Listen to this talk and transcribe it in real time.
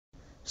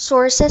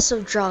Sources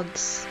of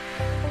drugs.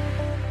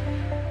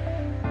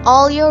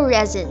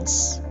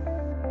 Oleoresins.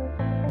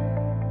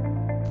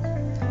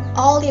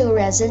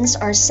 Oleoresins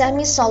are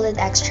semi-solid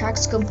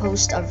extracts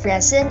composed of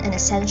resin and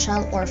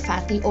essential or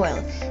fatty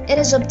oil. It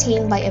is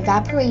obtained by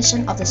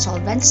evaporation of the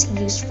solvents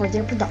used for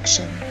their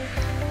production.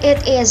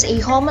 It is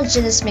a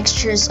homogeneous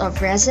mixture of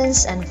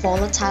resins and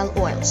volatile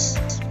oils.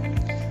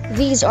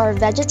 These are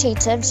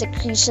vegetative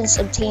secretions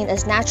obtained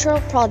as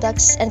natural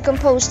products and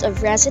composed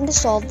of resin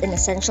dissolved in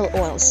essential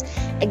oils.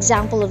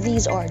 Examples of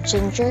these are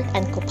ginger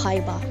and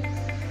copaiba.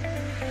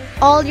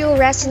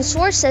 Oleoresin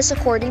sources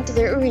according to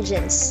their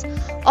origins.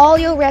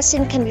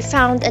 Oleoresin can be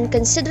found in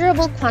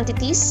considerable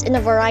quantities in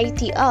a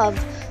variety of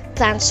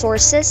plant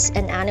sources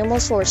and animal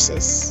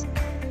sources.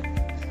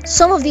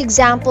 Some of the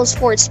examples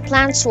for its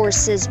plant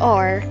sources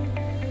are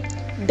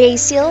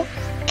basil,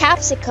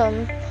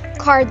 capsicum,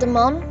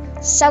 cardamom,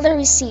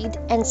 celery seed,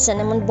 and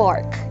cinnamon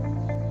bark.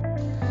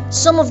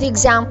 Some of the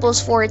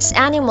examples for its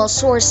animal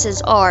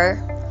sources are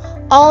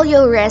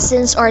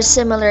oleoresins are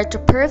similar to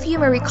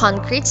perfumery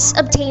concretes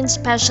obtained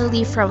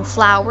specially from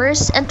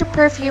flowers and to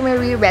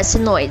perfumery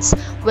resinoids,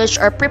 which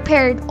are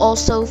prepared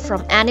also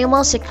from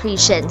animal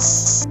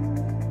secretions.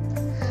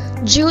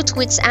 Due to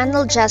its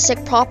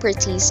analgesic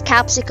properties,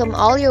 capsicum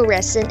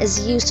oleoresin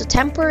is used to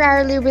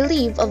temporarily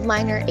relieve of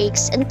minor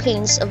aches and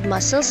pains of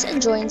muscles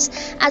and joints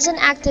as an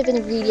active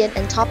ingredient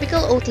in topical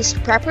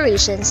OTC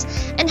preparations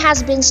and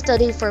has been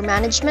studied for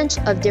management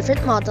of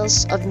different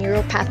models of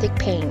neuropathic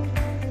pain.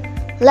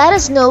 Let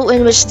us know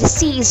in which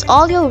disease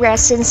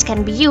oleoresins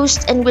can be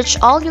used and which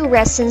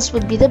oleoresins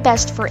would be the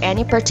best for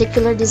any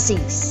particular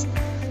disease.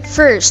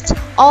 First,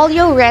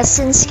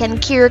 oleoresins can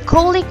cure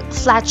colic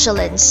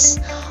flatulence.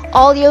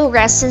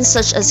 Oleoresins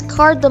such as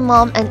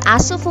cardamom and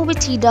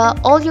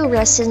asafoetida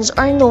oleoresins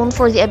are known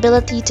for the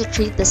ability to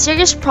treat the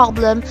serious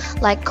problem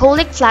like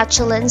colic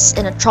flatulence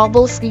in a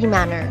trouble-free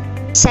manner.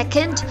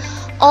 Second,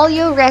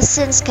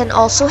 oleoresins can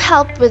also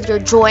help with your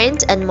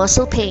joint and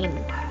muscle pain.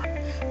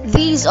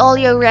 These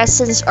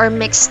oleoresins are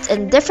mixed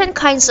in different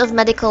kinds of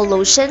medical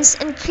lotions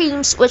and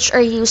creams which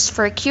are used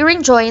for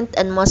curing joint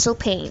and muscle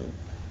pain.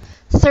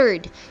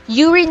 Third,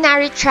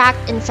 urinary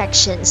tract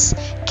infections.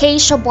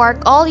 Acacia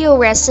bark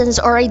oleoresins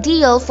are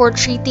ideal for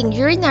treating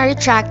urinary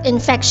tract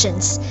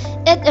infections.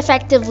 It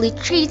effectively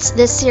treats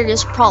this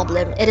serious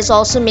problem. It is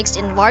also mixed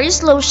in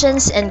various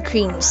lotions and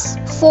creams.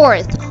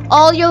 Fourth,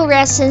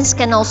 oleoresins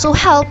can also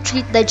help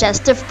treat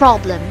digestive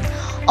problem.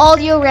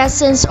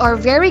 Oleoresins are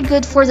very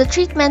good for the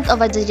treatment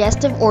of a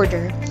digestive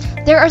order.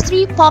 There are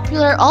three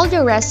popular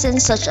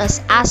oleoresins such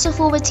as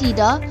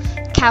asafoetida,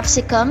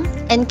 capsicum,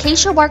 and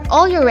acacia bark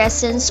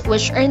oleoresins,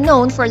 which are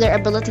known for their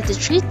ability to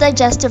treat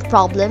digestive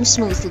problems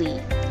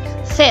smoothly.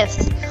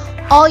 Fifth,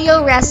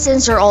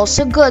 oleoresins are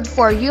also good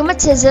for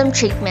rheumatism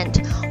treatment.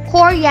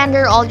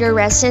 Coriander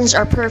oleoresins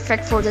are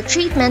perfect for the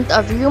treatment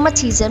of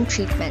rheumatism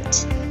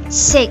treatment.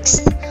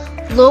 Sixth,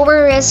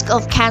 lower risk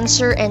of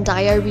cancer and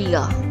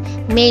diarrhea.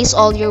 Maize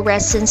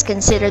oleoresins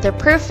considered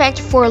perfect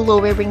for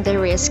lowering the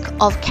risk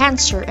of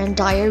cancer and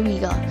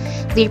diarrhea.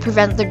 They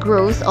prevent the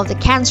growth of the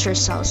cancer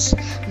cells.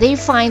 They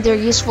find their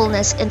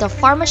usefulness in the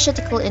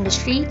pharmaceutical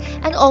industry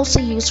and also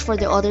used for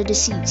the other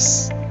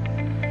disease.